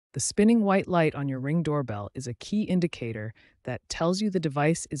The spinning white light on your Ring doorbell is a key indicator that tells you the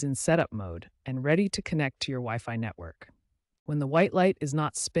device is in setup mode and ready to connect to your Wi Fi network. When the white light is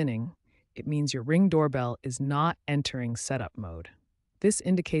not spinning, it means your Ring doorbell is not entering setup mode. This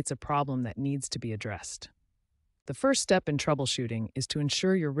indicates a problem that needs to be addressed. The first step in troubleshooting is to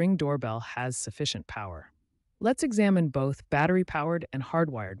ensure your Ring doorbell has sufficient power. Let's examine both battery-powered and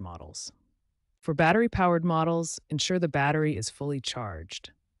hardwired models. For battery-powered models, ensure the battery is fully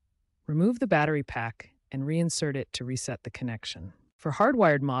charged. Remove the battery pack and reinsert it to reset the connection. For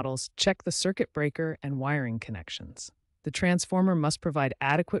hardwired models, check the circuit breaker and wiring connections. The transformer must provide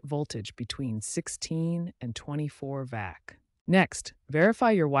adequate voltage between 16 and 24 VAC. Next,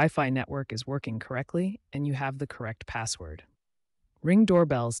 verify your Wi-Fi network is working correctly and you have the correct password. Ring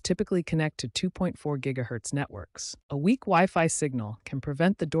doorbells typically connect to 2.4 GHz networks. A weak Wi-Fi signal can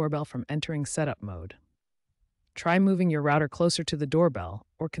prevent the doorbell from entering setup mode. Try moving your router closer to the doorbell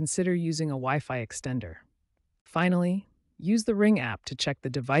or consider using a Wi-Fi extender. Finally, use the Ring app to check the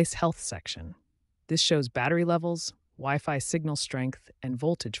device health section. This shows battery levels, Wi-Fi signal strength, and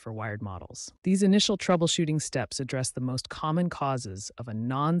voltage for wired models. These initial troubleshooting steps address the most common causes of a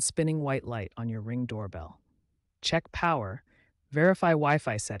non-spinning white light on your Ring doorbell. Check power, verify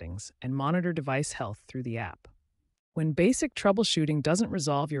Wi-Fi settings, and monitor device health through the app. When basic troubleshooting doesn't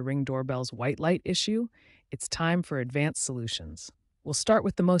resolve your Ring doorbell's white light issue, it's time for advanced solutions. We'll start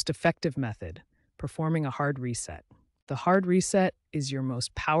with the most effective method, performing a hard reset. The hard reset is your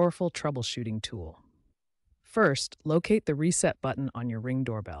most powerful troubleshooting tool. First, locate the reset button on your Ring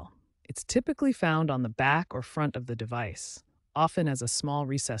doorbell. It's typically found on the back or front of the device, often as a small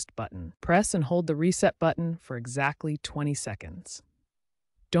recessed button. Press and hold the reset button for exactly 20 seconds.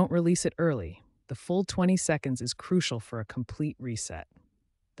 Don't release it early. The full 20 seconds is crucial for a complete reset.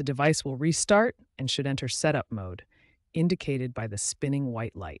 The device will restart and should enter setup mode, indicated by the spinning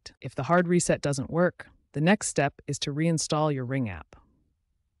white light. If the hard reset doesn't work, the next step is to reinstall your Ring app.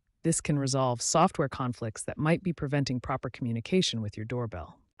 This can resolve software conflicts that might be preventing proper communication with your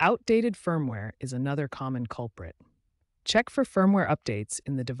doorbell. Outdated firmware is another common culprit. Check for firmware updates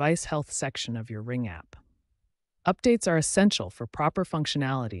in the device health section of your Ring app. Updates are essential for proper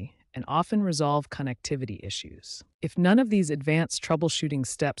functionality and often resolve connectivity issues. If none of these advanced troubleshooting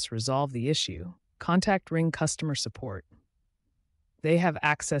steps resolve the issue, contact Ring customer support. They have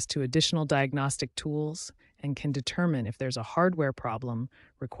access to additional diagnostic tools and can determine if there's a hardware problem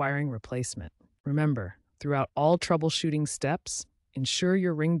requiring replacement. Remember, throughout all troubleshooting steps, ensure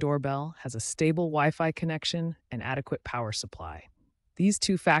your Ring doorbell has a stable Wi-Fi connection and adequate power supply. These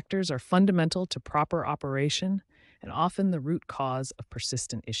two factors are fundamental to proper operation and often the root cause of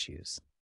persistent issues.